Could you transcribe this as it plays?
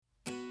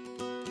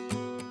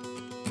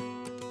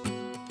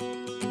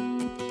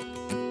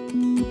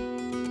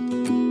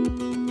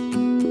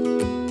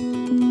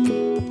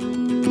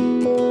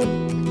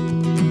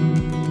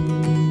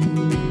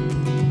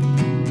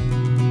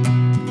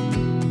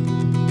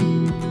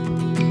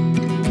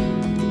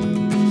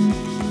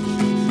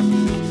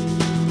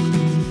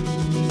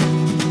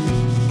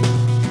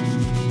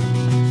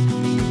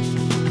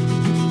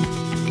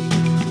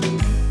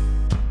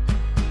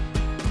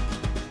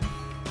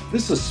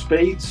is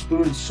Spade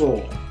Spoon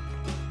Soul,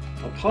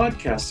 a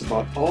podcast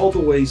about all the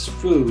ways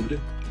food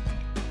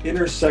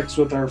intersects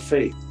with our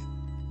faith,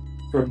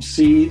 from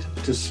seed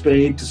to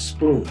spade to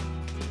spoon.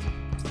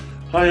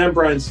 Hi, I'm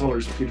Brian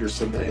Sellers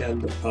Peterson,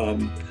 and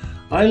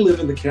I live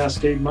in the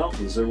Cascade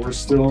Mountains, and we're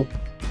still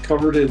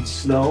covered in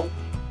snow.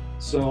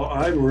 So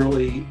I'm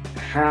really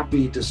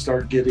happy to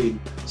start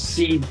getting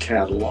seed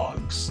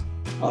catalogs,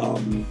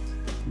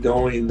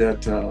 knowing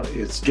that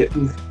it's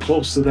getting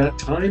close to that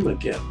time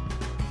again.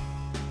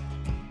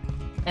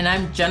 And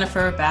I'm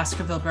Jennifer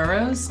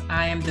Baskerville-Burrows.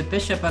 I am the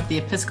Bishop of the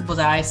Episcopal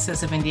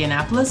Diocese of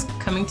Indianapolis,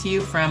 coming to you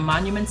from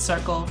Monument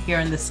Circle here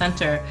in the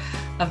center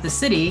of the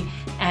city.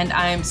 And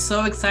I am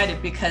so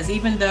excited because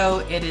even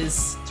though it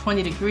is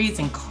 20 degrees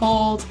and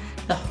cold,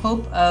 the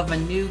hope of a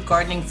new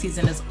gardening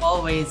season is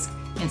always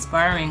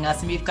inspiring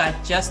us. And we've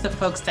got just the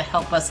folks to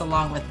help us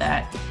along with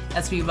that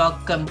as we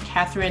welcome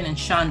Catherine and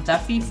Sean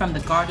Duffy from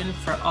the Garden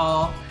for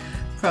All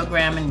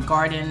program and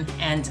garden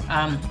and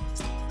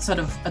sort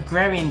of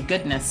agrarian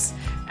goodness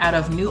out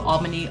of New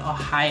Albany,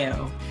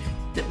 Ohio,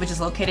 which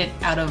is located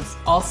out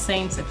of All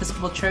Saints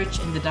Episcopal Church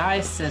in the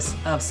Diocese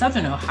of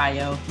Southern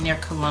Ohio near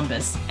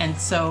Columbus. And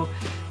so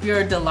we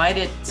are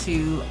delighted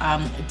to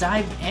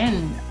dive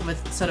in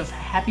with sort of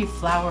happy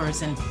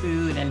flowers and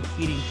food and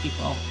feeding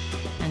people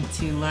and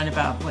to learn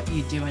about what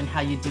you do and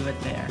how you do it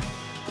there.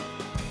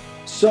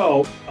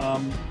 So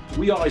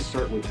we always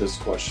start with this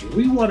question.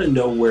 We want to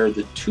know where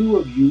the two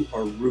of you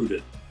are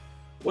rooted.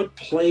 What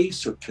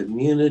place or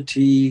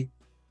community,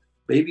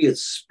 maybe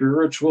it's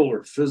spiritual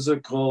or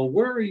physical,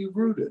 where are you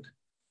rooted?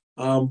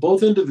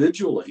 Both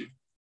individually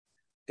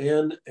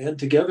and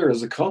together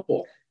as a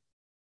couple.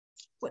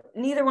 Well,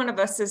 neither one of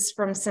us is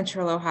from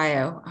Central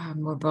Ohio.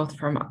 We're both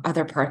from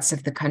other parts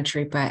of the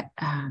country, but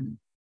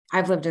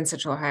I've lived in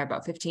Central Ohio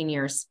about 15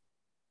 years.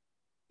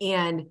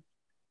 And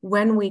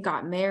when we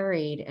got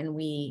married and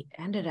we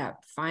ended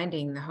up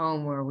finding the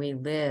home where we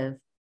live,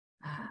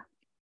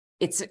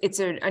 it's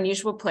an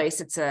unusual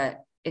place.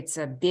 It's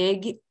a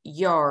big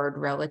yard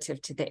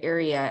relative to the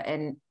area.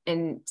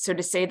 And so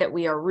to say that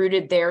we are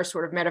rooted there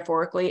sort of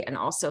metaphorically and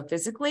also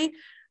physically,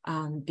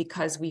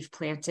 because we've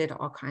planted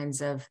all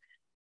kinds of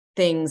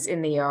things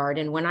in the yard.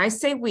 And when I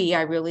say we,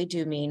 I really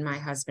do mean my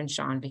husband,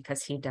 Sean,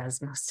 because he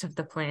does most of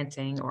the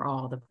planting or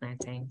all the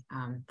planting,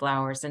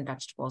 flowers and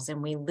vegetables.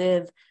 And we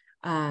live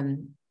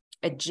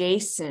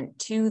adjacent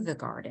to the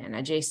garden,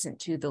 adjacent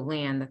to the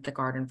land that the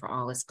Garden for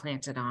All is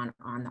planted on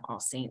the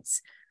All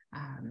Saints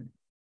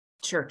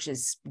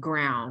Church's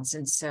grounds.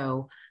 And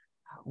so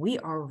we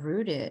are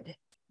rooted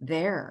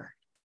there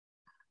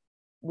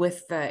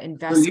with the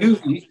investment.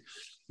 So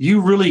you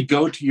really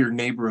go to your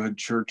neighborhood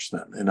church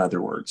then, in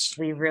other words.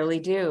 We really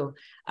do.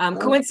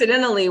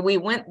 Coincidentally, we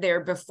went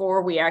there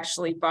before we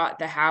actually bought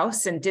the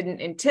house and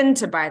didn't intend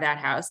to buy that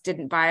house,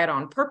 didn't buy it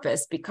on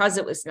purpose because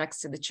it was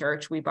next to the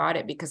church. We bought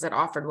it because it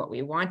offered what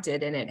we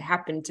wanted and it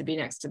happened to be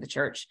next to the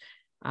church.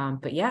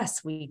 But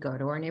yes, we go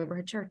to our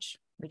neighborhood church.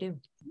 We do.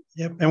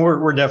 Yep. And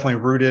we're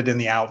definitely rooted in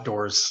the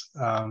outdoors,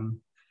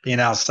 being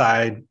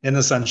outside in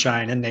the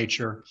sunshine, in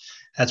nature.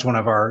 That's one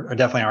of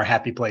definitely our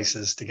happy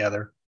places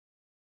together.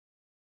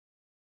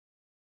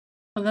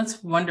 Well,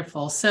 that's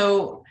wonderful.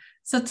 So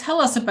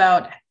tell us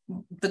about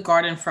the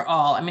Garden for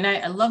All. I mean,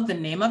 I love the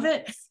name of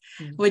it,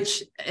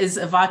 which is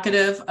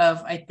evocative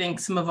of, I think,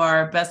 some of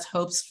our best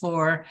hopes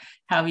for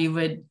how we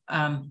would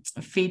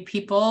feed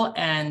people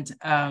and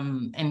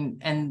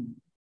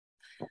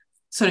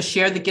sort of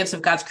share the gifts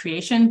of God's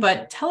creation.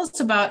 But tell us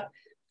about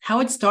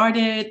how it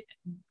started,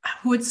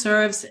 who it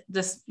serves.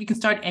 You can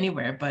start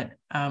anywhere, but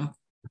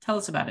tell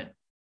us about it.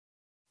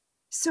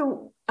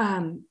 So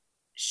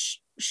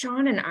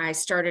Sean and I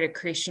started a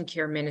creation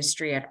care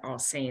ministry at All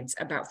Saints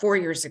about 4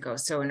 years ago.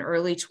 So in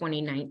early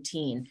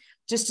 2019,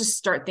 just to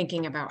start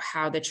thinking about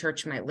how the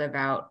church might live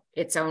out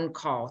its own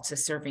call to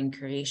serving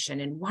creation.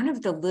 And one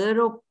of the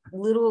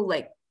little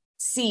like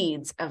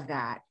seeds of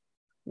that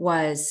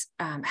was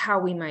how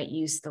we might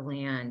use the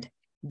land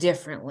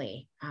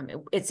differently.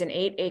 It's an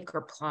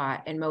 8-acre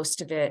plot, and most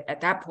of it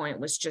at that point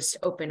was just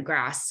open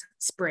grass,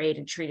 sprayed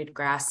and treated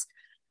grass.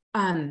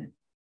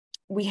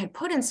 We had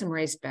put in some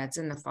raised beds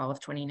in the fall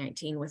of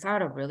 2019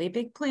 without a really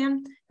big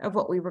plan of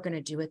what we were going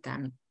to do with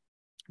them.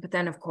 But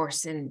then, of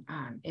course, in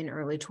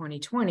early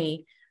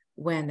 2020,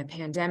 when the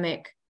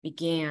pandemic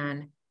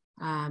began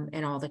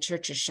and all the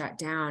churches shut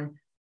down,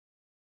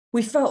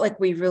 we felt like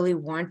we really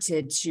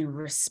wanted to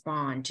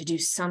respond, to do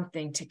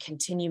something, to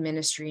continue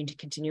ministry and to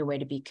continue a way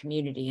to be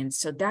community. And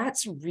so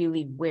that's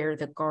really where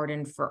the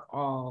Garden for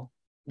All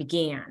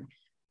began.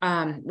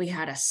 We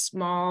had a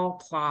small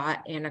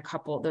plot and a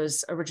couple of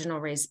those original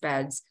raised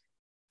beds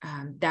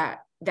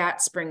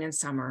that spring and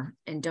summer,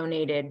 and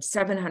donated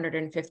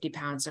 750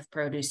 pounds of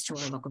produce to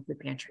our local food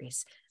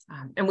pantries.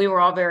 And we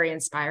were all very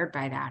inspired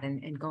by that.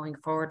 And going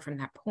forward from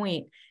that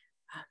point,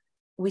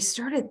 we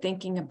started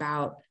thinking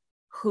about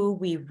who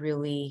we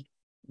really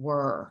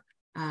were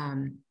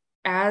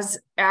as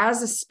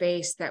a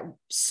space that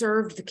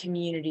served the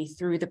community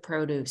through the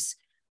produce,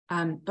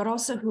 but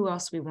also who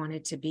else we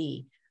wanted to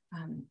be.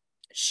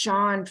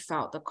 Sean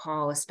felt the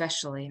call,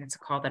 especially, and it's a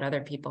call that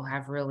other people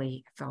have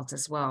really felt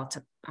as well,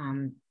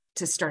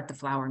 to start the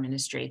flower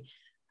ministry,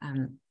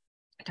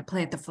 to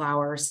plant the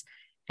flowers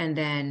and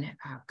then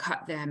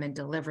cut them and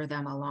deliver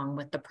them along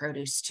with the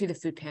produce to the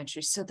food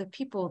pantries. So the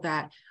people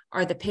that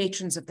are the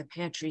patrons of the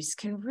pantries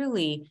can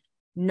really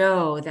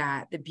know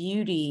that the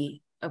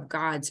beauty of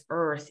God's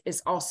earth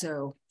is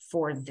also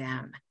for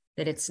them,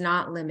 that it's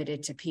not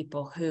limited to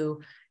people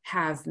who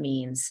have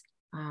means,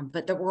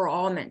 but that we're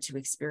all meant to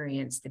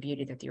experience the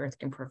beauty that the earth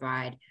can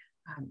provide.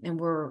 And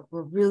we're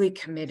really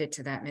committed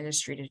to that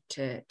ministry,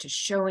 to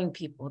showing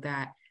people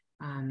that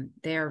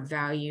they are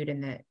valued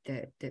and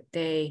that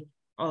they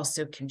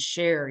also can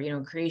share,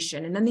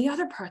 creation. And then the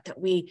other part that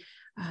we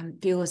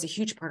feel is a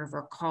huge part of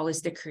our call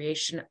is the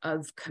creation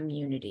of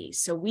community.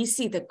 So we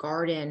see the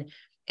garden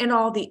and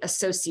all the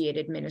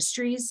associated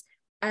ministries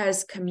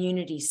as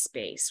community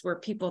space where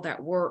people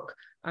that work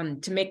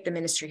to make the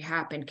ministry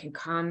happen can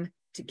come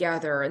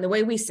together. And the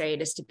way we say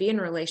it is to be in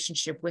a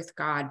relationship with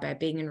God by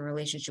being in a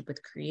relationship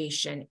with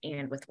creation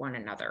and with one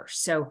another.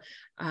 So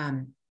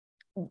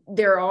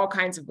there are all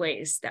kinds of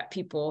ways that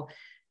people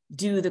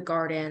do the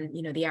garden,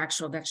 the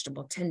actual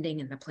vegetable tending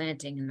and the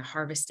planting and the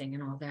harvesting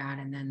and all that,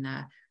 and then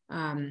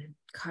the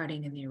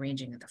cutting and the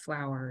arranging of the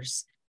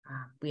flowers.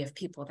 We have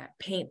people that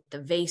paint the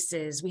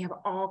vases. We have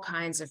all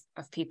kinds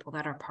of people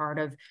that are part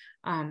of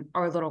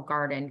our little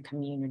garden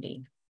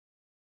community.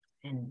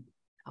 And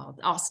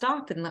I'll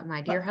stop and let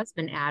my dear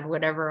husband add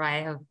whatever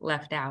I have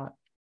left out.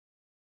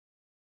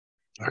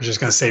 I was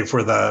just going to say,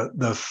 for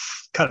the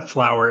cut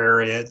flower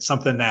area, it's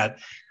something that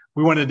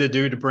we wanted to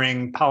do to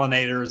bring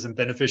pollinators and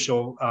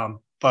beneficial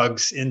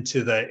bugs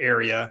into the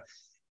area.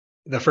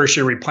 The first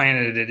year we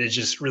planted it, it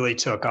just really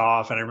took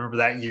off. And I remember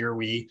that year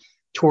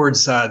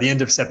towards the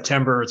end of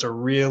September, it's a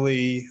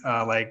really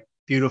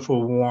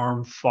beautiful,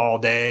 warm fall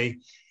day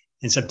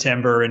in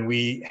September. And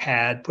we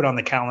had put on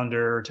the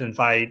calendar to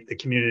invite the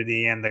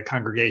community and the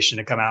congregation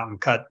to come out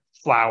and cut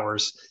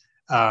flowers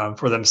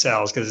for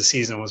themselves because the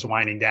season was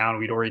winding down.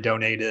 We'd already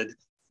donated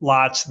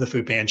lots to the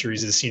food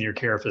pantries, the senior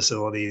care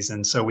facilities.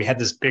 And so we had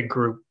this big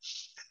group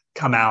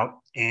come out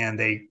and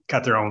they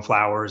cut their own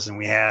flowers, and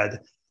we had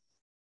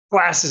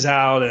glasses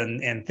out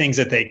and things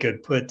that they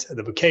could put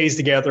the bouquets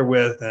together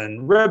with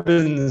and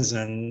ribbons.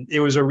 And it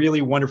was a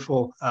really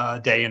wonderful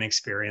day and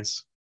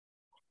experience.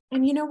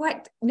 And you know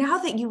what? Now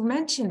that you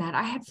mentioned that,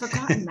 I had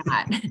forgotten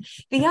that.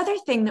 The other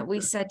thing that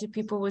we said to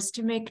people was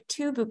to make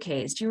 2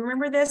 bouquets. Do you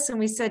remember this? And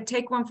we said,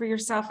 take one for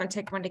yourself and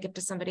take one to give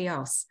to somebody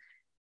else.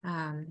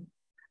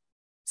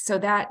 So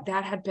that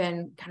had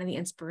been kind of the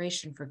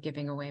inspiration for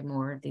giving away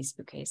more of these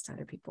bouquets to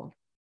other people.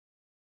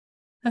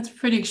 That's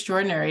pretty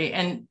extraordinary.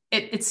 And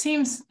it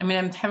seems, I'm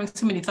having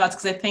so many thoughts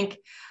because I think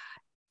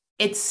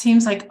it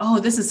seems like, oh,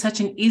 this is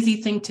such an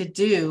easy thing to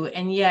do.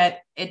 And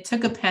yet it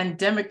took a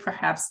pandemic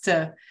perhaps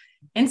to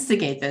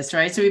instigate this,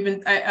 right? So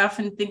I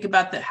often think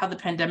about how the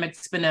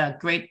pandemic's been a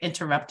great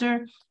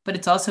interrupter, but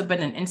it's also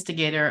been an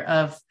instigator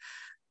of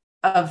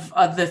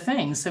other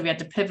things. So we had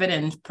to pivot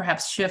and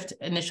perhaps shift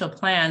initial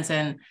plans.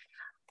 And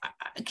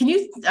can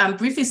you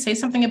briefly say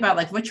something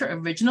about what your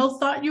original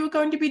thought you were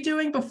going to be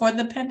doing before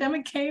the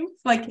pandemic came?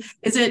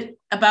 Is it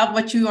about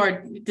what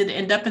did it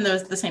end up in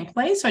the same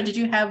place, or did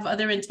you have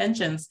other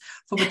intentions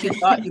for what you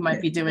thought you might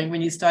be doing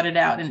when you started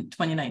out in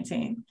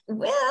 2019?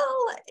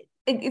 Well,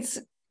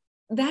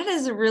 that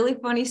is a really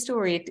funny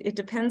story. It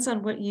depends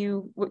on what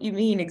you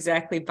mean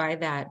exactly by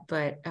that.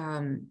 But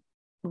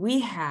we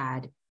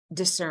had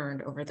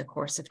discerned over the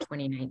course of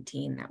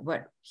 2019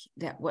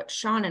 that what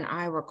Sean and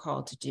I were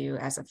called to do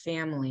as a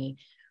family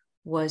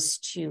was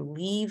to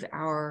leave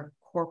our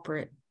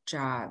corporate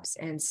jobs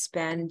and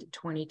spend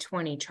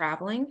 2020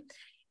 traveling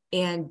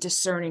and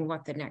discerning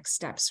what the next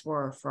steps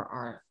were for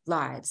our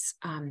lives.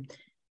 I'm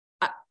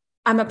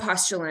a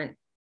postulant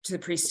to the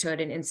priesthood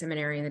and in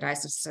seminary in the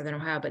Diocese of Southern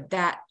Ohio, but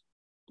that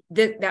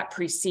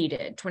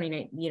preceded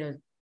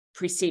 2019,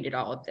 preceded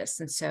all of this.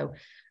 And so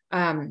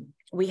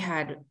we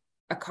had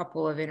a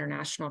couple of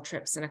international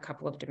trips and a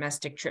couple of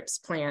domestic trips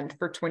planned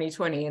for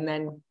 2020. And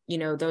then,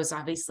 those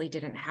obviously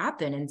didn't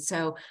happen. And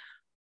so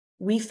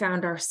we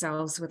found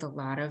ourselves with a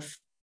lot of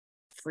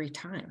free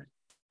time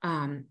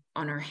on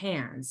our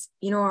hands.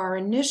 Our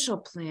initial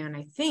plan,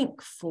 I think,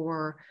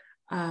 for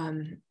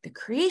the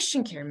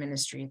creation care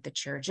ministry at the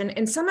church,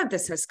 and some of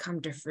this has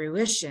come to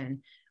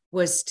fruition,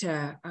 was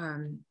to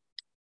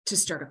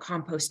start a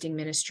composting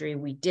ministry.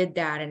 We did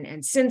that.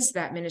 And since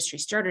that ministry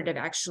started, it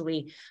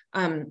actually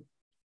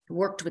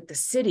worked with the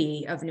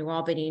city of New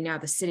Albany. Now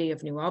the city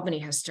of New Albany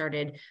has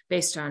started,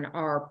 based on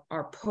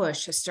our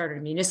push, has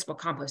started municipal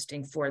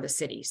composting for the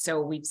city. So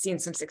we've seen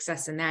some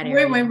success in that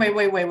area. Wait.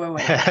 Wait a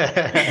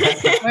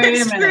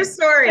minute.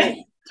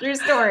 True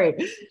story.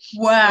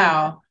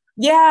 Wow.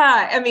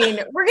 Yeah.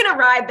 We're going to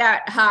ride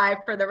that high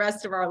for the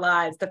rest of our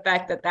lives. The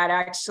fact that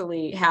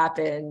actually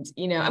happened,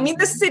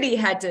 the city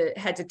had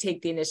to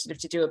take the initiative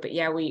to do it, but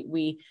yeah,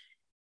 we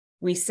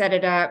set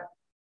it up.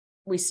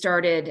 We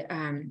started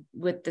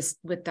with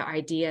the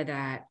idea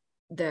that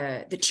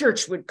the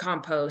church would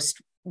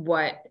compost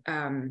what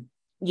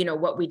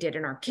what we did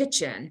in our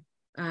kitchen,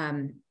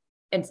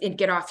 and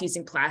get off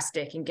using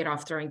plastic and get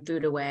off throwing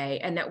food away,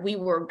 and that we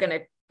were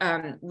going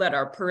to let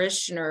our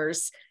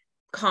parishioners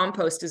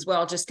compost as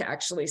well, just to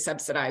actually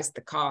subsidize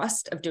the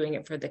cost of doing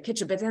it for the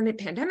kitchen. But then the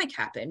pandemic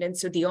happened, and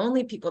so the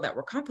only people that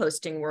were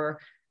composting were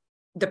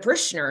the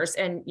parishioners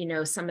and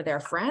some of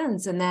their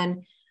friends. And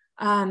then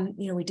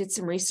we did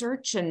some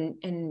research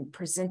and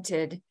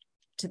presented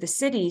to the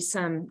city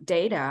some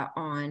data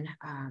on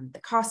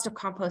the cost of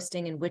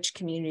composting and which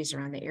communities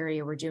around the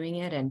area were doing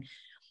it. And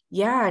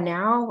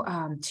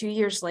now 2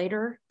 years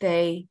later,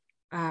 they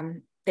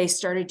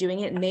started doing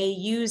it, and they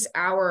use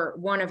our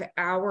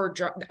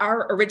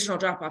original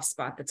drop-off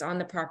spot that's on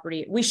the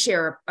property. We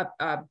share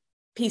a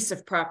piece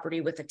of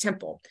property with a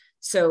temple,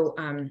 so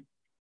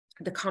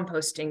the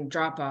composting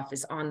drop-off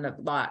is on the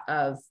lot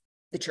of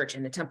the church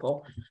and the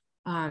temple.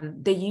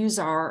 They use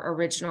our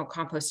original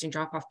composting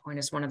drop-off point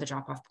as one of the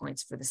drop-off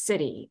points for the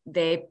city.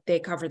 They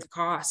cover the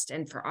cost,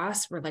 and for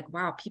us, we're like,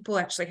 wow, people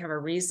actually have a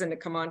reason to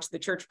come onto the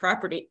church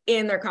property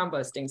in their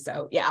composting.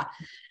 So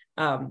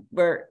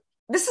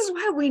this is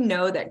why we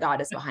know that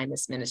God is behind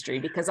this ministry,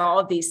 because all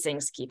of these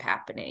things keep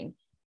happening.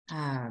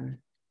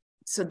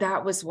 So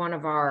that was one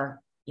of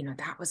our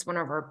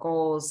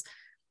goals.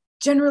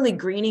 Generally,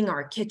 greening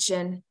our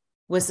kitchen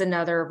was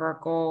another of our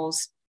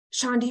goals.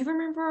 Sean, do you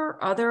remember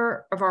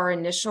other of our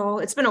initial?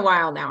 It's been a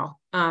while now.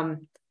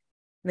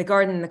 The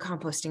garden and the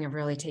composting have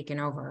really taken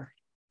over.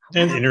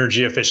 And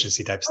energy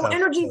efficiency type stuff.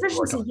 Energy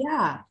efficiency,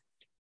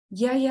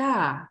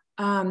 yeah.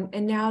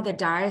 And now the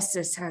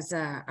diocese has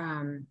a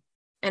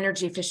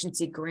energy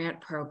efficiency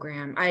grant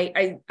program.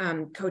 I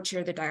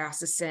co-chair the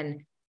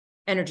diocesan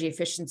energy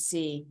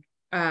efficiency,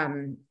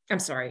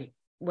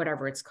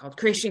 whatever it's called,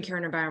 Creation Care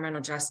and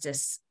Environmental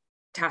Justice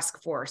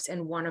Task Force.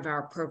 And one of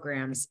our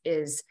programs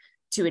is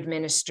to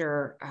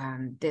administer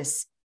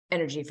this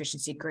energy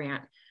efficiency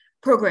grant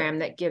program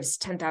that gives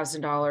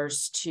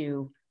 $10,000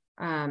 to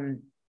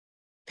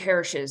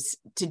parishes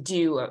to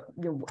do a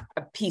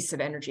piece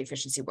of energy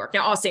efficiency work.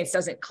 Now, All Saints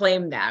doesn't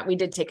claim that. We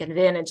did take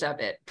advantage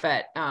of it,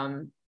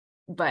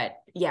 but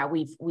yeah,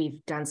 we've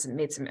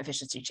made some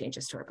efficiency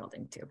changes to our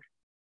building too.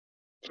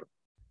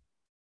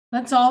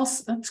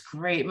 That's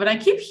great. What I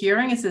keep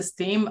hearing is this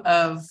theme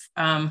of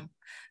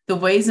the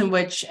ways in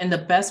which, in the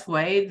best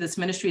way, this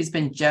ministry has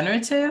been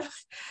generative,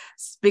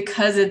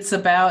 because it's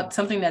about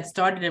something that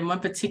started in one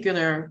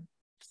particular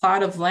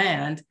plot of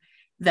land,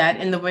 that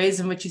in the ways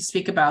in which you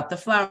speak about the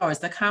flowers,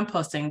 the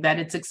composting, that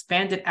it's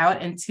expanded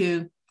out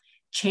into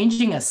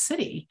changing a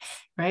city,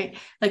 right?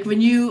 Like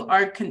when you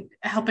are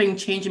helping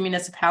change a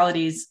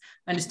municipality's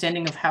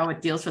understanding of how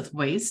it deals with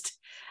waste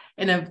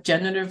in a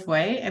generative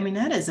way, I mean,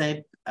 that is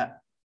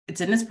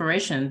it's an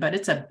inspiration, but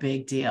it's a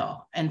big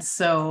deal. And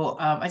so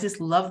I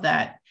just love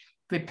that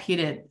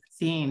repeated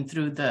theme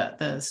through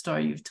the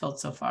story you've told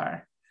so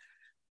far.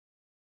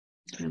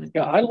 Really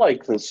I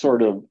like the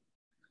sort of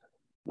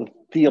the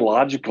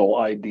theological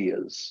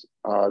ideas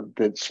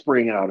that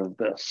spring out of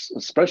this,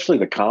 especially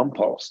the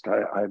compost.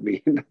 I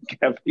mean,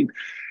 having,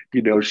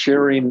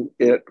 sharing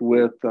it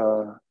with,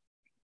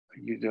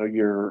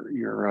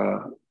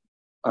 your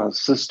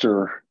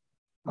sister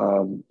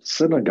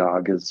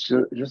synagogue is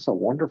just a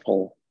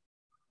wonderful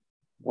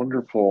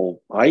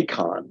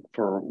icon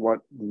for what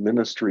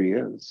ministry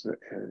is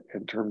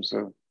in terms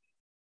of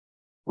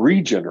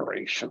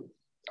regeneration,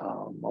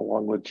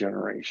 along with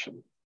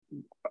generation.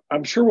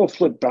 I'm sure we'll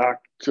flip back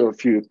to a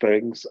few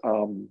things,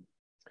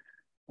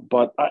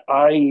 but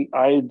I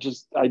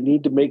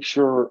need to make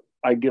sure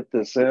I get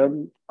this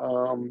in,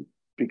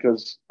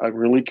 because I'm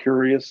really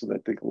curious, and I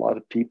think a lot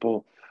of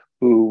people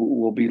who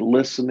will be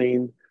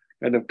listening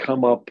and have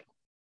come up,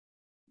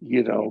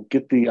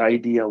 get the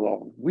idea,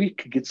 well, we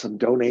could get some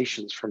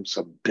donations from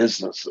some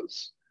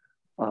businesses,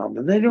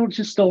 and they don't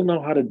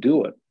know how to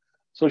do it.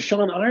 So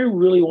Sean, I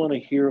really want to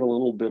hear a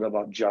little bit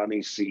about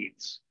Johnny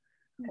Seeds,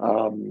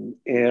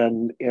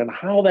 and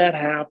how that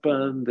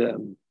happened,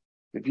 and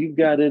if you've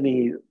got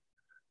any,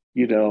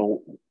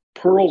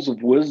 pearls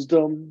of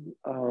wisdom,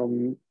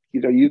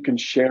 you can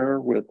share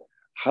with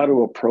how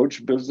to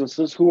approach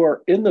businesses who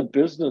are in the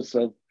business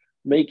of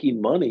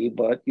making money,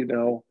 but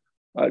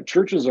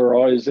churches are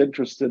always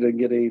interested in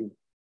getting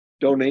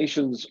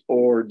donations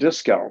or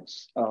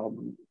discounts.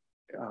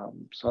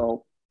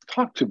 So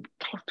talk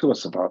to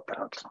us about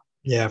that.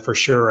 Yeah, for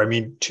sure. I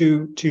mean,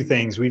 two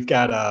things. We've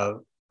got a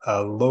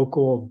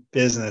local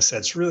business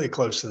that's really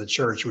close to the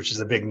church, which is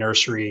a big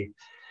nursery,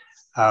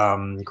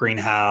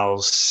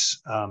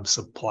 greenhouse,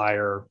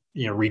 supplier,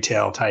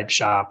 retail type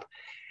shop.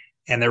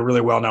 And they're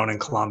really well known in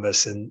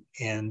Columbus.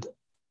 And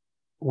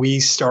we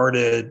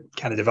started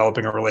kind of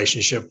developing a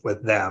relationship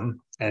with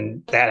them.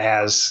 And that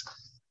has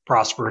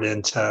prospered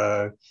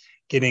into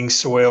getting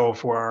soil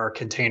for our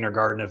container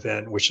garden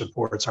event, which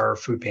supports our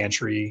food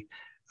pantry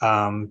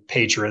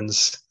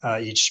patrons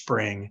each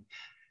spring.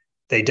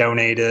 They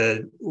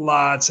donated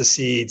lots of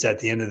seeds at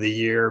the end of the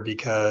year,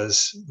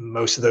 because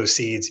most of those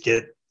seeds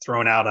get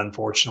thrown out,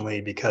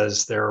 unfortunately,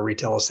 because they're a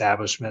retail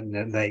establishment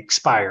and they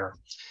expire.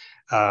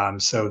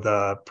 So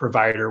the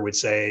provider would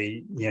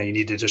say, you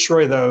need to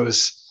destroy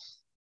those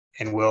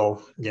and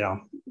we'll,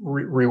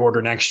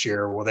 reorder next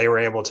year. Well, they were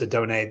able to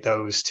donate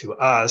those to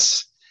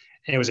us.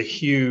 And it was a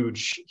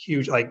huge,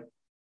 like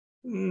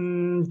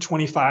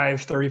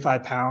 25,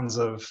 35 pounds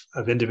of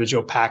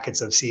individual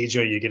packets of seeds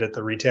you get at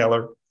the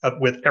retailer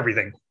with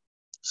everything.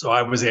 So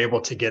I was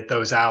able to get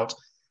those out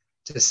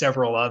to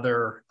several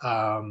other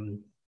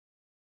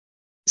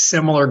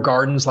similar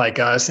gardens like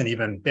us and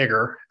even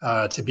bigger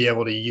to be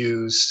able to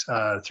use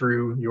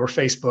through your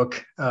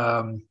Facebook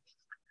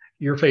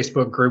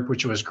group,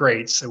 which was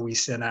great. So we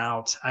sent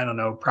out, I don't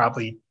know,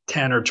 probably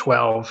 10 or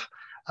 12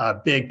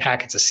 big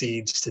packets of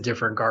seeds to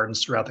different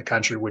gardens throughout the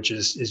country, which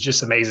is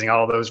just amazing.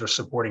 All of those are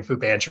supporting food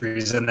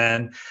pantries. And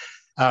then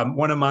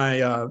one of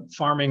my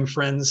farming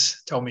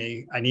friends told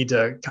me I need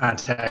to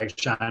contact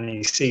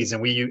Johnny's Seeds.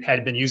 And we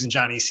had been using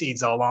Johnny's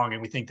Seeds all along,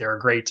 and we think they're a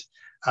great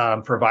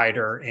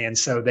provider. And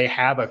so they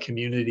have a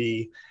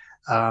community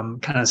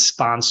kind of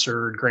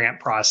sponsored grant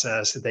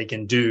process that they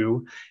can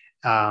do.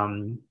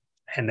 And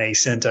they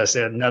sent us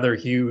another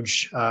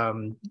huge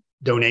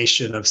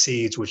donation of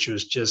seeds, which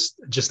was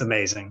just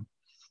amazing.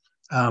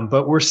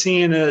 But we're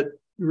seeing it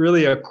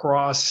really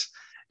across,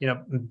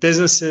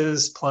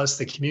 businesses plus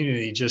the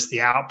community, just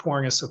the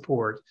outpouring of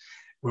support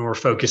when we're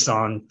focused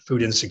on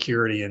food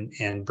insecurity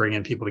and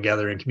bringing people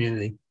together in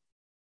community.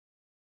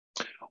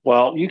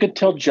 Well, you could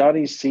tell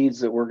Johnny's Seeds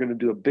that we're going to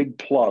do a big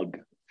plug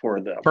for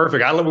them.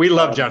 Perfect. We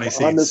love Johnny's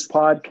Seeds. On this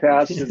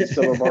podcast and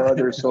some of our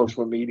other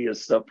social media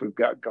stuff we've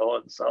got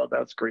going. So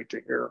that's great to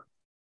hear.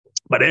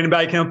 But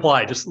anybody can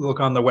apply. Just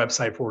look on the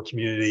website for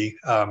community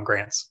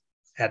grants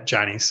at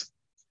Johnny's.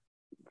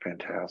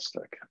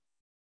 Fantastic.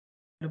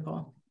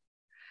 Beautiful.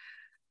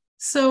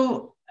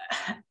 So,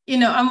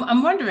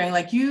 I'm wondering,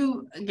 like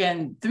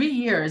again, 3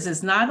 years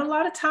is not a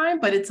lot of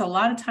time, but it's a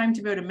lot of time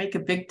to be able to make a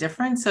big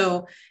difference.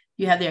 So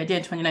you had the idea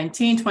in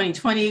 2019,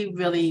 2020,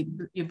 really,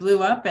 you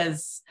blew up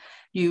as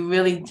you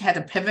really had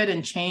to pivot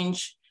and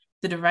change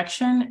the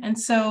direction. And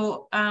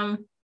so,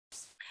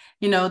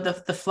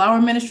 the flower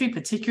ministry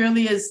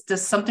particularly is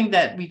just something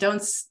that we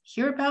don't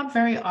hear about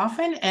very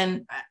often.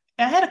 And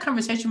I had a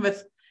conversation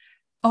with,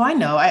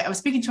 I was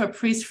speaking to a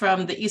priest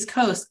from the East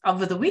Coast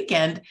over the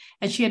weekend,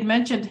 and she had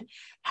mentioned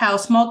how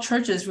small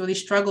churches really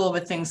struggle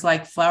with things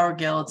like flower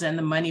guilds and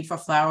the money for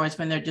flowers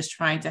when they're just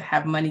trying to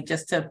have money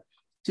just to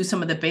do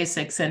some of the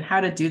basics and how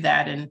to do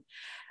that. And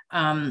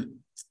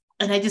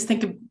I just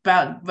think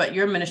about what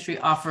your ministry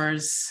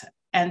offers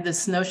and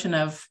this notion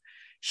of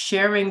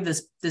sharing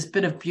this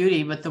bit of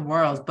beauty with the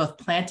world, both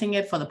planting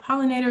it for the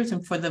pollinators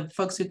and for the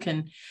folks who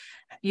can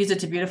use it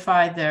to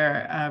beautify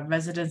their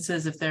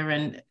residences if they're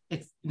in,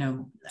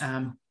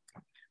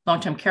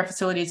 long-term care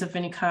facilities of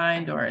any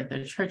kind or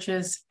their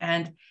churches.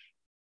 And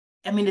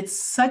I mean, it's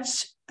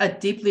such a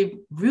deeply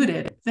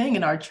rooted thing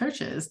in our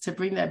churches to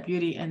bring that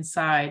beauty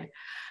inside.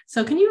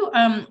 So can you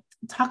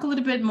talk a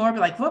little bit more about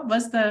like, what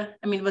was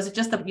was it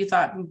just that you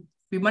thought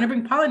we want to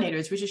bring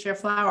pollinators, we should share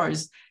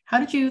flowers? How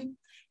did you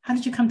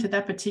come to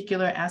that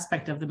particular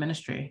aspect of the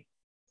ministry?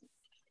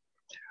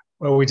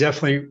 Well, we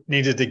definitely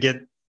needed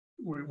to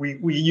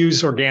we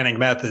use organic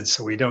methods,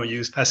 so we don't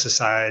use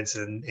pesticides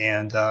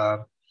and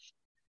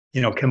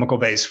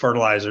chemical-based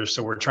fertilizers.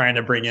 So we're trying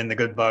to bring in the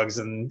good bugs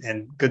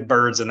and good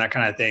birds and that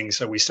kind of thing.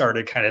 So we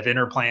started kind of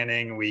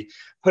interplanting. We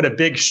put a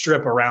big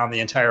strip around the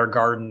entire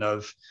garden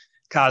of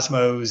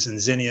cosmos and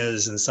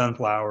zinnias and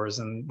sunflowers.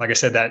 And like I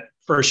said, that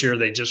first year,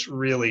 they just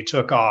really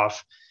took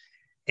off.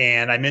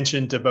 And I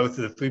mentioned to both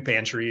of the food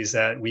pantries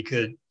that we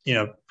could,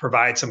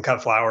 provide some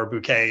cut flower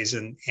bouquets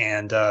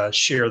and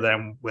share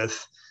them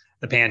with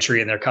the pantry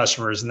and their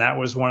customers. And that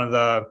was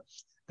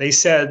they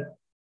said,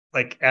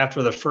 like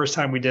after the first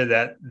time we did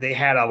that, they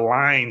had a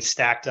line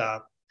stacked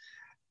up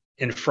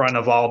in front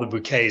of all the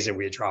bouquets that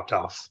we had dropped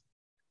off.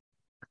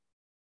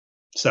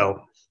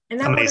 So,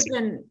 and that amazing.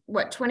 Would have been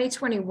what,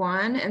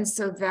 2021. And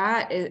so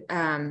that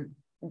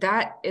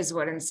is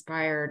what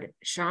inspired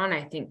Sean,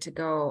 I think, to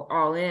go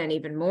all in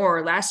even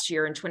more last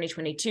year in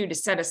 2022 to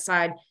set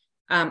aside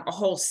a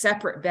whole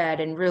separate bed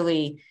and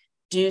really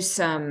do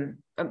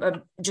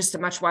just a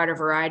much wider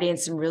variety and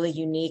some really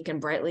unique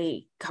and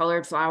brightly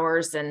colored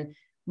flowers and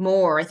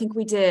more. I think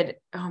we did,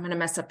 I'm going to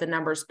mess up the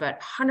numbers, but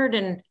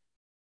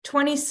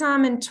 120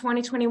 some in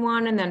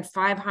 2021 and then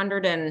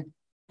 500 and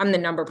I'm the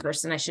number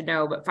person, I should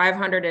know, but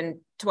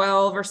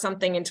 512 or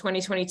something in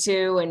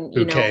 2022. And,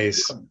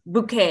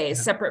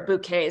 bouquets, separate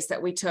bouquets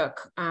that we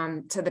took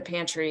to the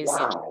pantries.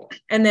 Wow.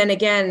 And then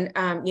again,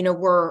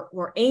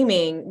 we're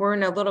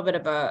in a little bit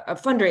of a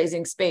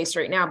fundraising space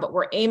right now, but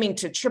we're aiming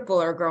to triple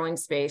our growing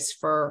space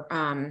for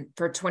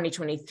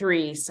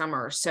 2023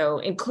 summer. So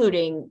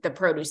including the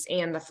produce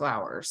and the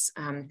flowers.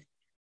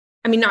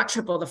 Not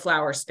triple the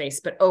flower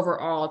space, but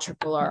overall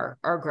triple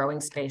our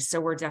growing space.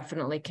 So we're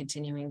definitely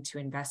continuing to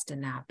invest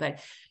in that. But,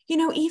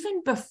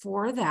 even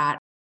before that,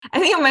 I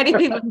think it might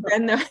have even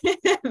been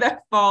the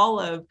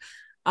fall of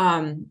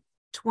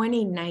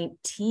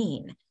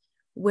 2019,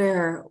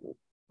 where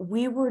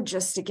we were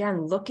just,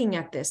 again, looking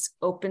at this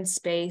open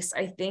space.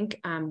 I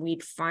think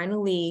we'd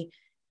finally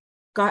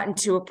gotten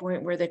to a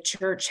point where the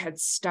church had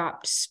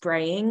stopped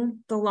spraying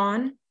the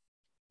lawn.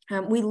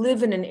 We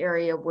live in an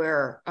area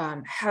where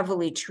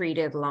heavily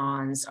treated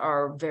lawns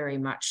are very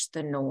much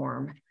the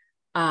norm.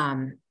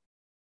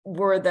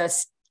 We're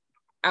the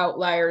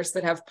outliers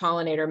that have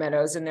pollinator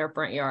meadows in their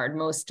front yard.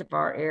 Most of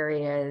our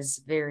area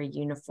is very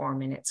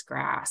uniform in its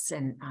grass,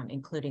 and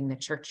including the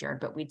churchyard,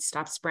 but we'd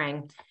stop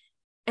spraying.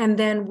 And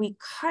then we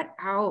cut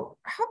out,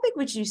 how big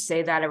would you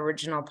say that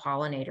original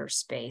pollinator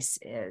space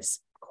is?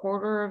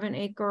 Quarter of an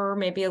acre,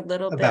 maybe a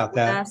little About bit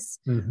that. less.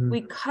 Mm-hmm.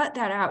 We cut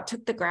that out,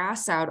 took the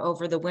grass out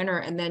over the winter,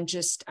 and then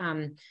just,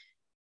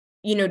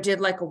 did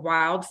like a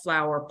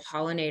wildflower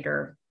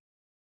pollinator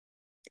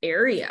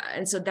area.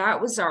 And so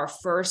that was our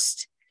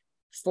first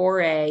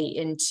foray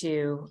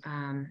into,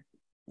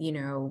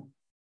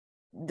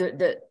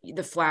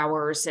 the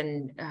flowers,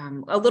 and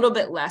a little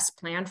bit less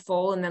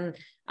plantful. And then,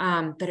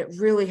 but it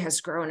really has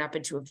grown up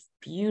into a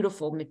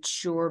beautiful,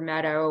 mature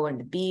meadow, and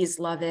the bees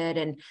love it.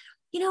 And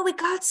we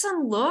got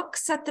some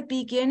looks at the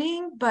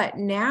beginning, but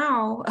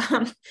now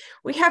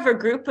we have a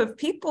group of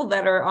people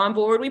that are on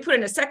board. We put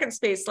in a second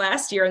space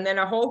last year, and then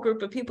a whole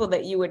group of people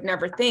that you would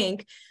never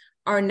think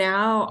are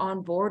now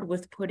on board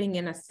with putting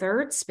in a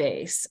third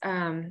space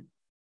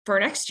for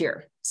next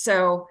year.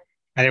 So,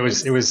 and it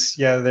was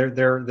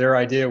their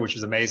idea, which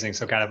is amazing.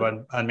 So kind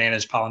of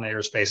unmanaged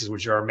pollinator spaces,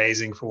 which are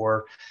amazing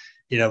for,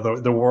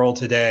 the world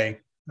today.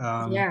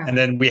 And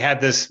then we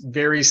had this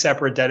very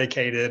separate,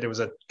 dedicated, it was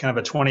a kind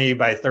of a 20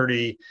 by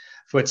 30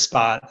 foot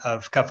spot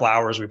of cut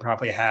flowers. We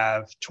probably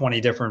have 20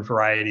 different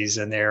varieties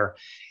in there.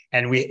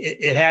 And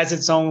it has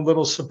its own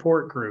little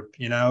support group.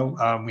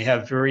 We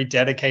have very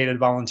dedicated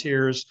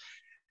volunteers.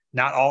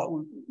 Not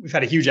all, we've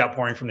had a huge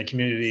outpouring from the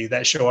community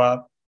that show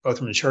up, both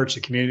from the church,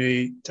 the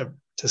community,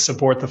 to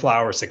support the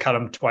flowers, to cut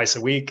them twice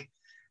a week,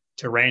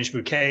 to arrange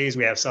bouquets.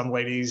 We have some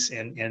ladies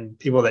and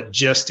people that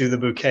just do the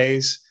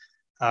bouquets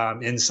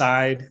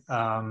inside.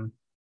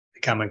 They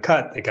come and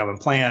cut, they come and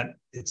plant.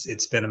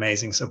 It's been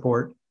amazing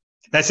support.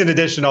 That's in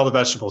addition to all the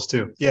vegetables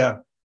too. Yeah.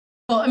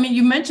 Well, I mean,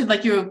 you mentioned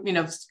like you're,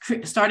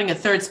 starting a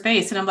third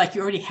space, and I'm like,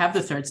 you already have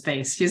the third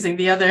space, using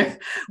the other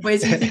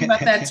ways you think about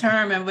that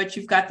term, and what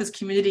you've got this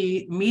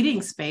community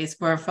meeting space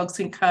where folks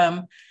can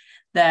come,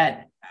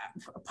 that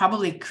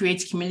probably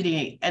creates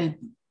community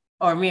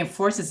or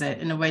reinforces it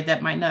in a way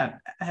that might not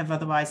have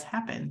otherwise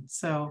happened.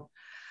 So,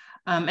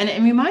 and it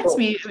reminds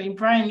me,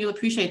 Brian, you'll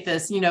appreciate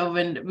this,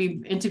 when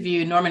we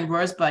interview Norman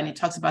Rosebud, and he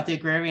talks about the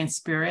agrarian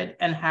spirit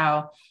and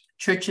how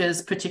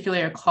churches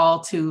particularly are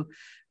called to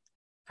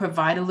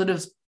provide a little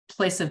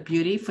place of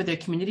beauty for their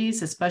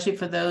communities, especially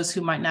for those who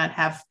might not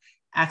have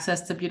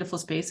access to beautiful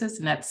spaces.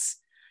 And that's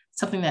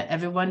something that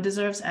everyone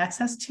deserves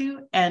access to.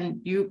 And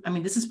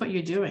this is what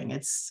you're doing.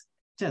 It's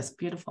just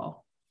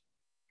beautiful.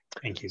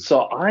 Thank you.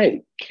 So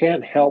I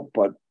can't help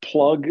but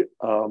plug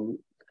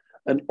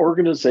an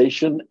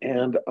organization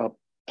and a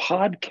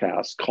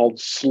podcast called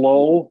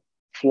Slow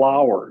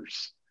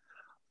Flowers.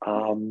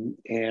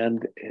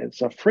 And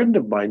it's a friend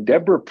of mine,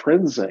 Deborah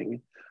Prinzing,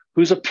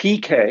 who's a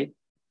PK,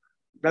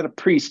 not a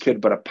priest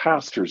kid, but a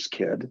pastor's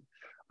kid.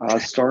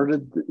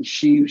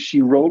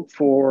 She wrote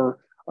for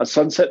a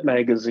Sunset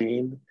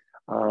magazine.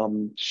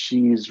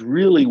 She's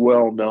really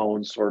well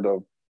known sort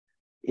of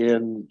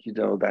in,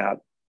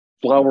 that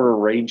flower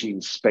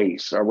arranging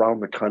space around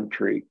the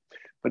country.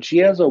 But she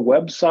has a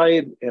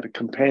website and a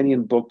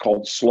companion book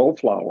called Slow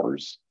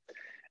Flowers,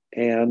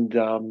 and,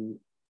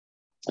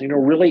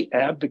 really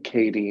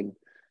advocating,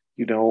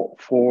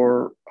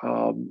 for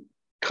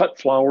cut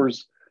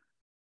flowers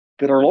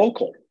that are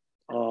local.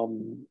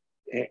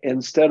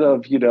 Instead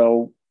of,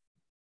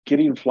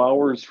 getting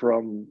flowers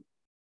from,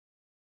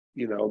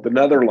 the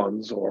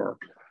Netherlands or,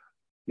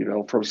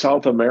 from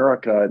South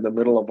America in the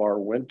middle of our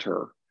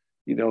winter,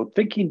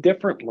 thinking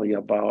differently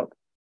about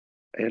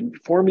and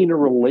forming a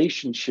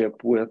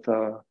relationship with,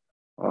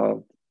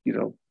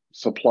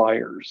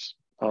 suppliers.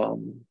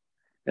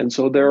 And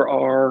so there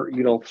are,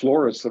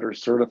 florists that are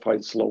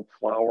certified slow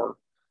flower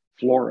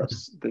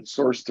florists that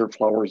source their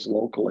flowers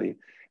locally.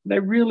 And I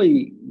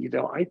really,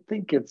 I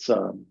think it's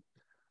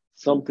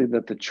something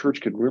that the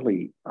church could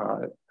really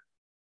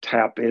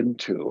tap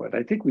into. And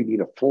I think we need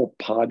a full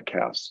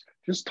podcast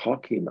just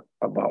talking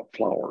about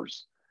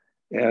flowers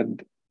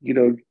and,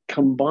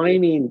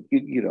 combining,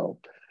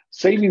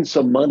 saving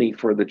some money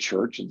for the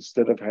church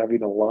instead of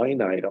having a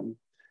line item,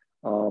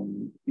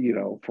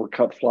 for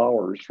cut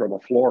flowers from a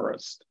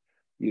florist,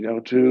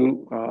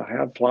 to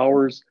have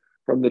flowers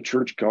from the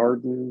church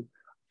garden,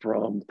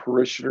 from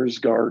parishioners'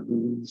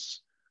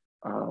 gardens,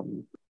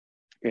 and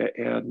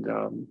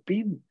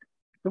being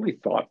really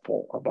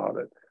thoughtful about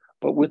it,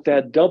 but with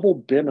that double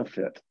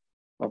benefit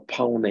of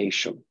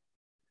pollination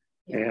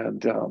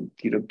and,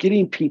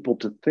 getting people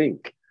to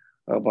think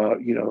about,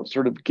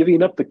 sort of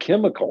giving up the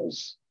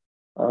chemicals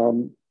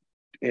and,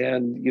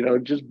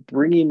 just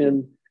bringing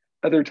in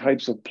other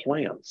types of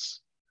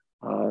plants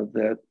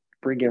that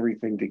bring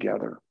everything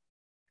together.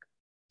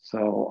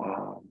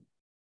 So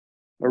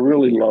I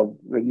really love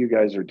that you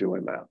guys are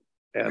doing that.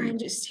 And I'm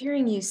just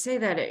hearing you say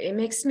that. It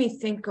makes me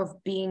think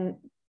of being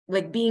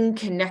like being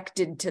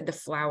connected to the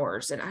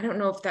flowers. And I don't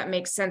know if that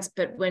makes sense,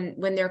 but when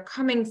they're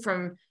coming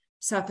from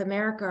South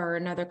America or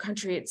another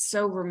country, it's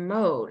so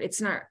remote. It's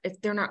not,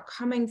 if they're not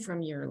coming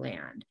from your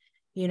land,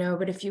 you know,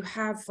 but if you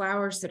have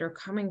flowers that are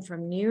coming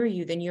from near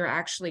you, then you're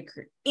actually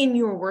in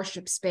your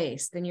worship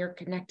space, then you're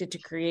connected to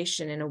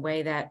creation in a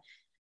way that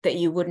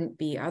you wouldn't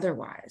be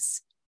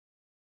otherwise,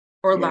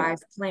 or live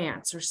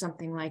plants or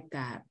something like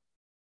that.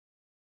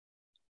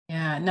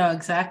 Yeah, no,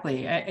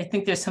 exactly. I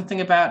think there's something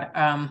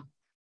about,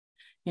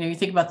 you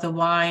think about the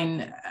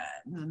wine,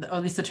 or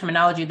at least the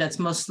terminology that's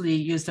mostly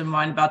used in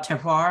wine about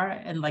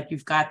terroir, and like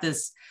you've got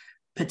this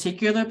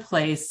particular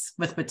place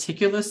with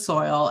particular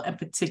soil and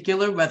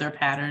particular weather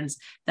patterns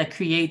that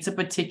creates a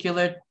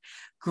particular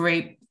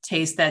grape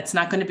taste that's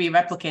not going to be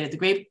replicated. The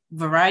grape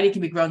variety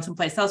can be grown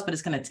someplace else, but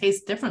it's going to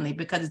taste differently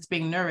because it's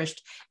being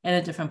nourished in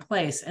a different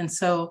place. And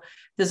so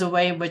there's a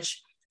way in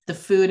which the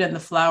food and the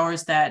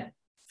flowers that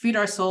feed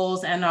our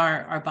souls and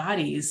our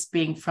bodies,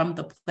 being from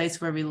the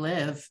place where we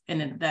live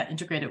in that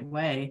integrated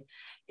way,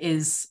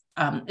 is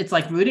it's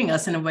like rooting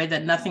us in a way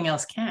that nothing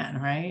else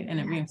can, right? And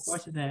it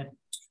reinforces it.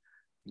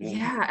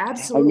 Yeah,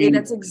 absolutely.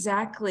 That's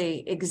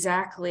exactly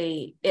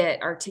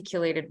it,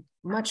 articulated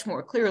much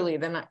more clearly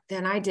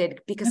than I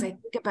did, because I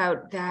think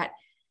about that,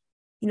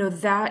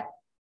 that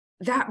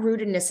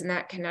rootedness and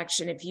that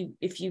connection. If you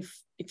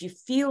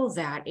feel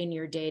that in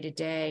your day to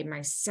day,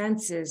 my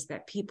sense is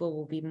that people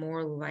will be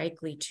more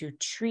likely to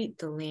treat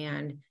the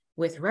land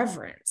with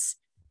reverence,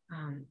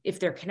 if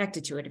they're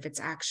connected to it, if it's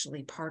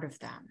actually part of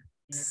them.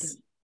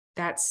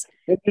 That's,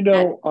 as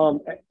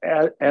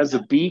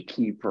a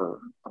beekeeper,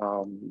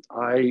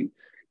 the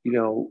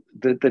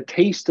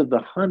taste of the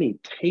honey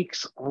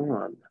takes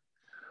on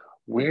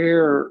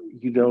where,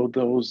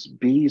 those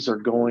bees are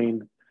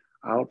going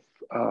out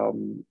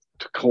to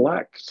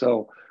collect.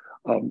 So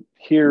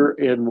here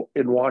in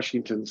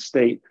Washington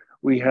State,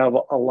 we have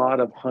a lot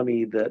of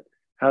honey that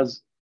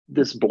has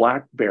this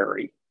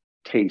blackberry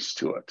taste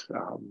to it,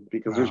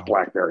 because there's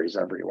blackberries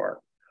everywhere.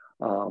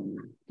 I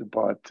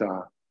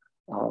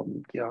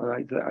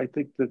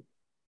think that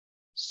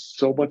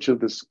so much of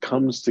this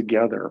comes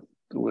together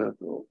with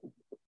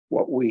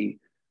what we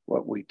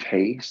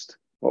taste,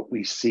 what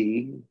we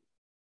see,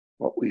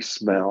 what we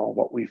smell,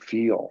 what we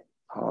feel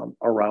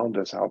around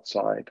us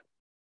outside.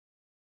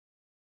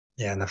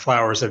 Yeah, and the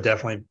flowers have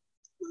definitely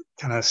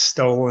kind of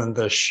stolen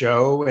the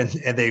show, and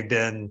they've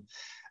been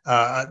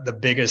the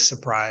biggest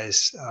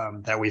surprise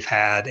that we've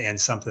had,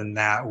 and something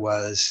that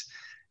was,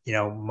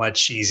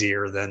 much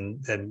easier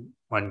than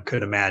one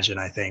could imagine.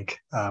 I think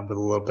with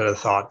a little bit of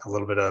thought, a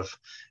little bit of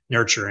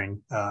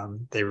nurturing,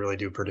 they really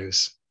do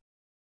produce.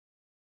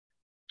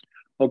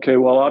 Okay,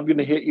 well, I'm going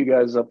to hit you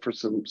guys up for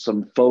some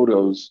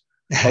photos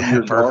of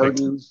your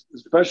gardens,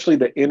 especially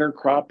the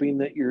intercropping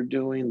that you're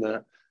doing.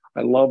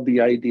 I love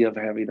the idea of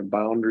having a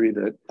boundary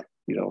that,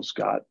 it's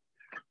got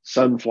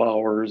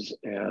sunflowers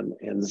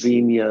and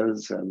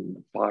zinnias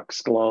and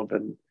foxglove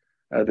and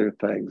other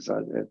things.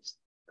 It's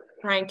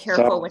Brian,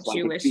 careful what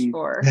you wish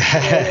for.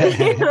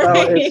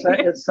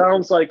 It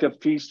sounds like a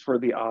feast for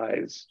the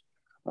eyes.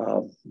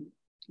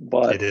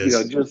 But it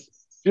is.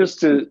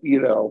 Just to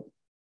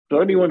so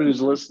anyone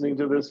who's listening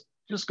to this,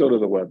 just go to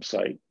the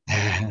website.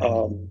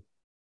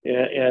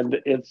 And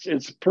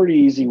it's a pretty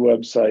easy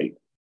website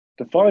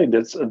to find.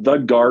 It's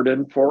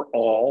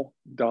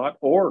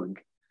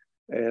thegardenforall.org.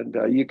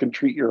 And you can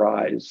treat your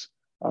eyes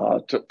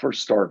for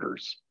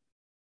starters.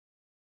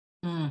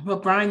 Well,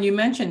 Brian, you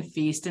mentioned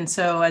feast. And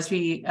so as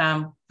we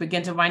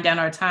begin to wind down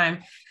our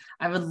time,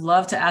 I would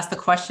love to ask the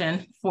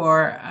question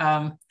for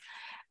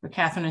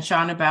Catherine and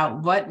Sean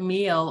about what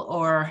meal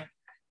or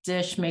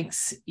dish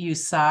makes you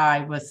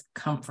sigh with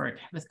comfort,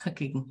 with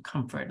cooking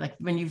comfort. Like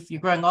when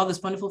you're growing all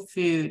this wonderful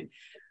food,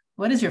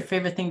 what is your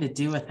favorite thing to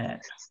do with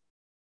it?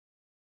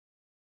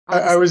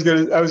 I was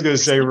gonna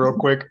say real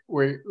quick,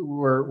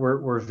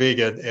 we're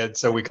vegan, and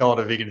so we call it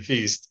a vegan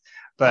feast.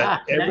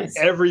 But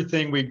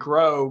everything we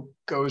grow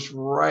goes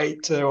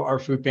right to our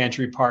food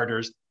pantry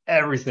partners.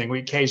 Everything. We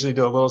occasionally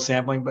do a little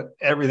sampling, but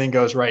everything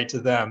goes right to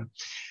them.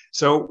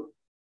 So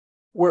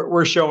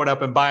we're showing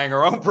up and buying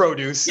our own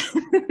produce.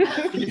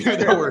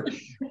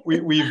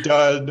 We've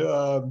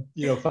done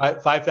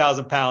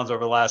 5,000 pounds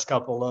over the last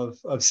couple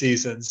of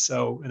seasons.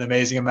 So an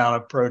amazing amount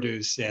of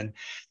produce. And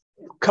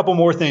a couple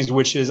more things,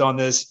 which is on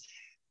this,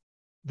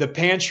 the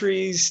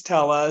pantries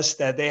tell us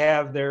that they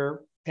have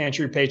their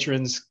pantry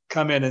patrons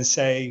come in and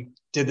say,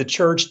 did the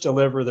church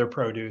deliver their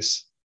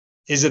produce?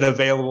 Is it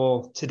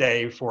available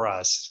today for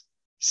us?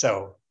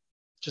 So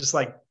just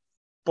like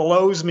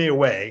blows me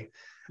away,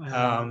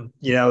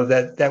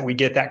 that we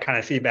get that kind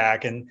of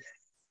feedback. And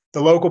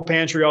the local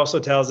pantry also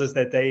tells us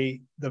that the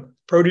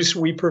produce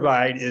we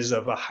provide is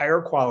of a higher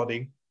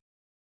quality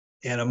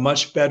and a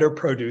much better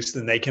produce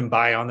than they can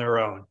buy on their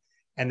own.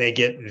 And they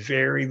get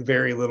very,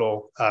 very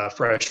little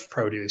fresh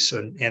produce.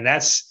 And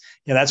that's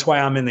why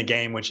I'm in the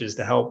game, which is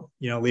to help,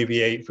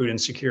 alleviate food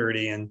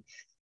insecurity. And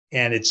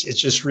it's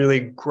just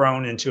really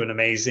grown into an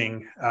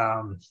amazing,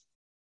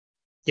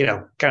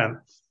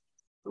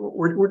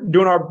 we're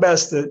doing our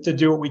best to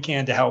do what we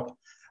can to help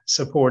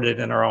supported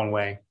in our own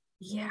way.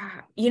 Yeah.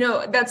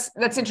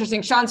 That's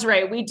interesting. Sean's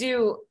right. We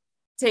do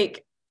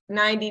take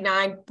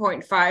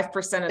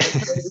 99.5% of the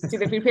produce to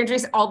the food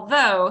pantries,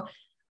 although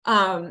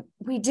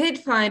we did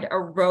find a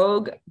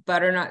rogue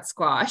butternut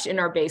squash in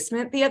our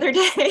basement the other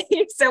day,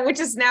 which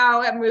is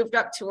now moved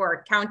up to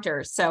our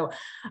counter. So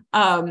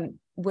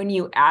when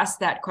you ask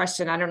that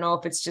question, I don't know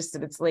if it's just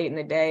that it's late in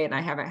the day and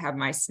I haven't had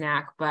my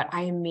snack, but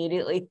I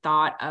immediately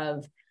thought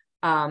of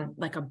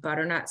like a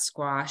butternut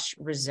squash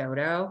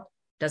risotto.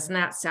 Doesn't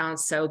that sound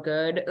so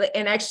good?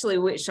 And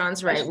actually,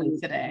 Sean's right.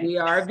 We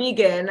are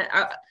vegan.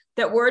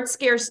 That word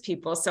scares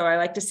people. So I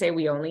like to say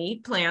we only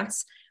eat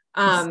plants.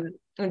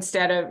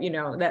 Instead of,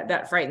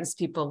 that frightens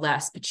people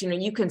less, but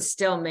you can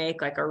still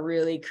make like a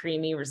really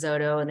creamy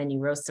risotto, and then you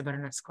roast the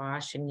butternut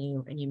squash and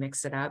you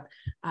mix it up.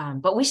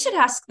 But we should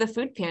ask the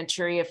food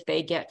pantry if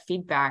they get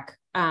feedback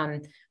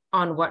on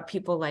what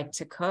people like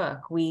to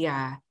cook. We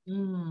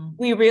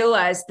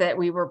realized that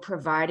we were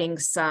providing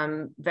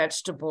some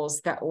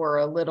vegetables that were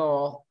a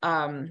little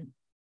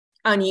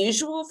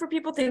unusual for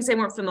people, things they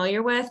weren't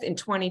familiar with in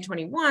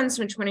 2021.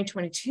 So in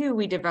 2022,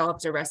 we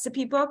developed a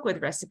recipe book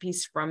with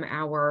recipes from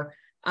our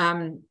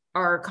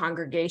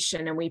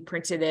congregation, and we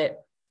printed it,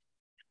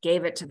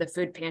 gave it to the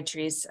food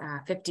pantries,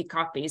 50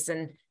 copies.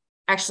 And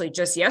actually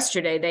just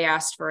yesterday, they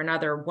asked for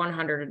another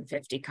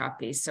 150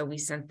 copies. So we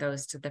sent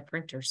those to the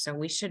printer. So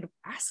we should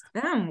ask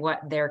them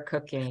what they're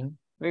cooking.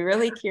 We're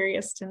really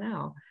curious to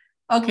know.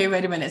 Okay,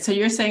 wait a minute. So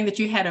you're saying that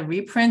you had a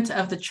reprint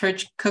of the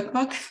church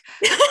cookbook?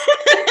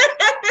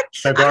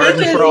 The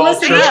Garden for All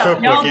Church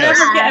Cookbook, Y'all yes.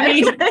 never get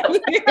me.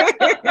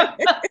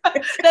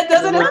 That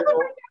doesn't happen.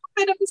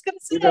 I was going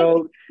to say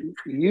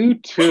you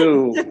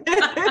too.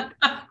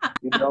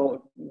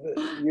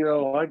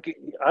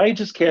 I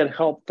just can't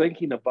help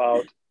thinking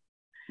about,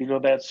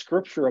 that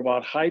scripture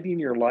about hiding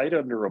your light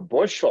under a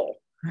bushel.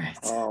 Right.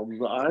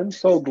 I'm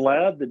so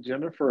glad that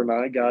Jennifer and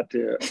I got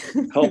to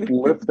help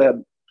lift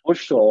that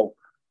bushel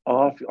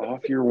off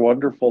your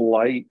wonderful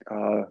light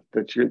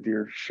that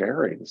you're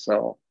sharing.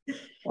 So,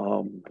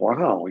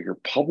 wow, you're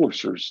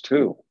publishers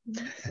too.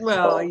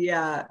 Well,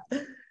 yeah.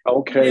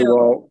 Okay, yeah.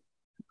 Well,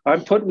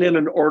 I'm putting in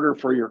an order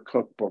for your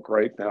cookbook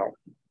right now.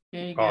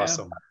 There you go.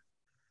 Awesome.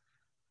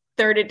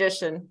 3rd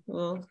edition.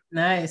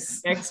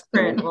 Nice. Next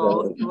print,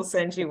 we'll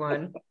send you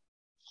one.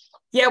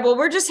 Yeah, well,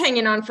 we're just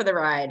hanging on for the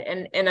ride.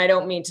 And I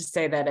don't mean to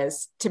say that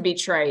as to be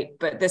trite,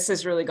 but this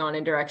has really gone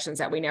in directions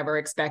that we never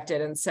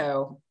expected. And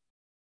so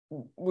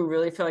we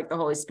really feel like the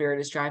Holy Spirit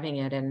is driving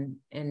it, and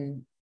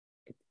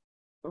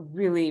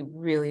really,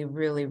 really,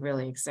 really,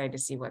 really excited to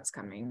see what's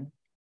coming.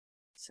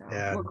 So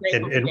we're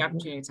grateful for the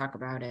opportunity to talk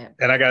about it.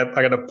 And I got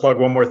to plug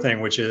one more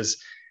thing, which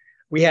is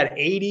we had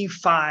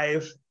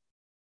 85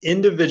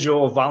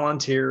 individual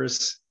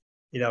volunteers,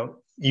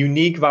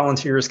 unique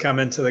volunteers come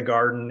into the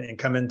garden and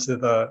come into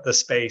the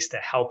space to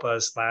help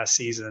us last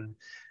season.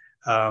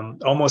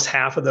 Almost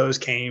half of those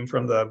came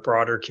from the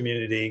broader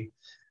community.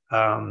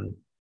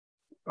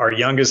 Our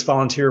youngest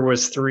volunteer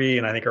was 3,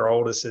 and I think our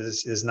oldest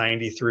is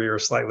 93 or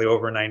slightly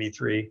over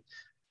 93.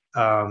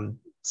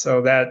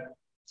 So that,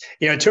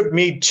 it took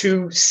me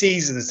 2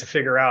 seasons to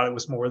figure out it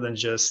was more than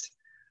just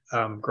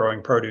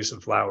growing produce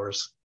and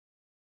flowers.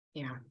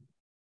 Yeah.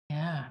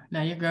 Yeah.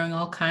 Now you're growing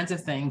all kinds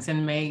of things,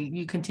 and may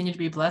you continue to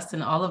be blessed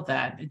in all of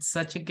that. It's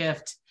such a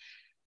gift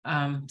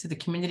to the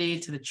community,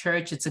 to the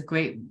church. It's a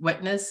great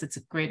witness. It's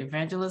a great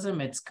evangelism.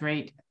 It's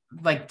great,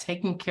 like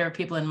taking care of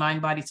people in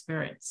mind, body,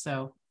 spirit.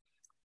 So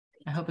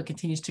I hope it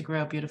continues to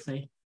grow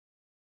beautifully.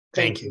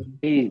 Thank you.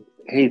 Hey,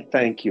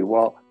 thank you.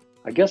 Well,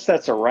 I guess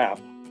that's a wrap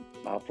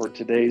for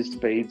today's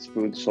Spades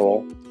Food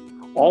Soul,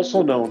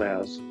 also known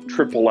as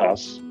Triple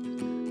S.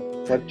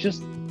 But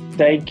just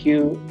thank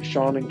you,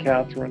 Sean and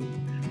Catherine.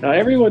 Now,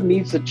 everyone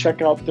needs to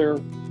check out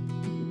the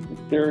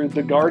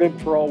Garden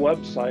for All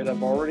website.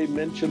 I've already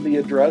mentioned the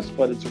address,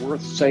 but it's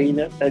worth saying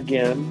it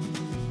again,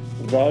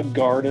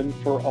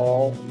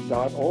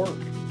 thegardenforall.org.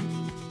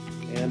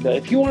 And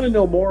if you want to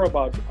know more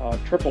about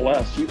Triple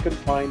S, you can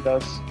find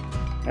us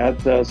at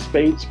the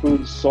Spades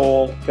Food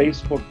Soul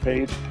Facebook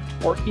page,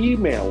 or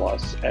email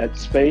us at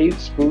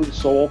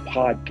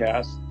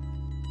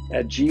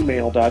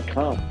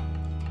spadesfoodsoulpodcast@gmail.com.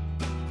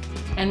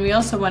 And we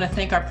also want to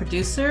thank our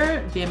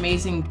producer, the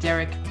amazing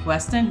Derek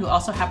Weston, who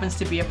also happens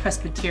to be a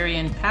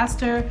Presbyterian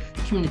pastor,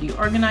 community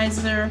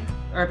organizer,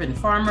 urban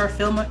farmer,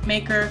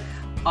 filmmaker,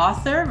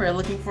 author. We're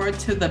looking forward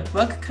to the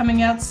book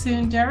coming out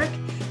soon, Derek.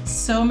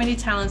 So many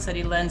talents that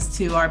he lends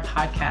to our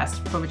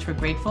podcast, for which we're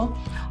grateful.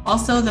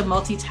 Also, the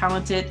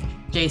multi-talented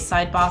Jay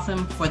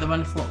Sidebotham for the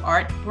wonderful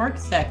artwork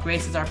that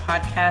graces our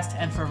podcast,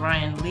 and for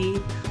Ryan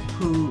Lee,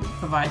 who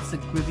provides the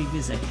groovy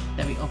music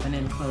that we open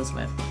and close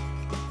with.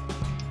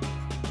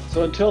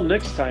 So until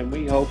next time,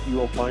 we hope you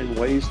will find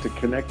ways to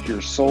connect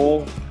your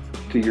soul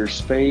to your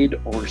spade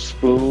or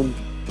spoon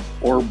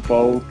or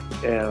both,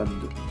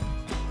 and,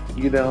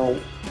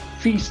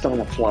 feast on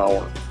a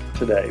flower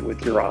today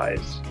with your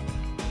eyes.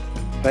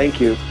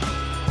 Thank you.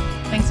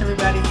 Thanks,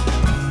 everybody.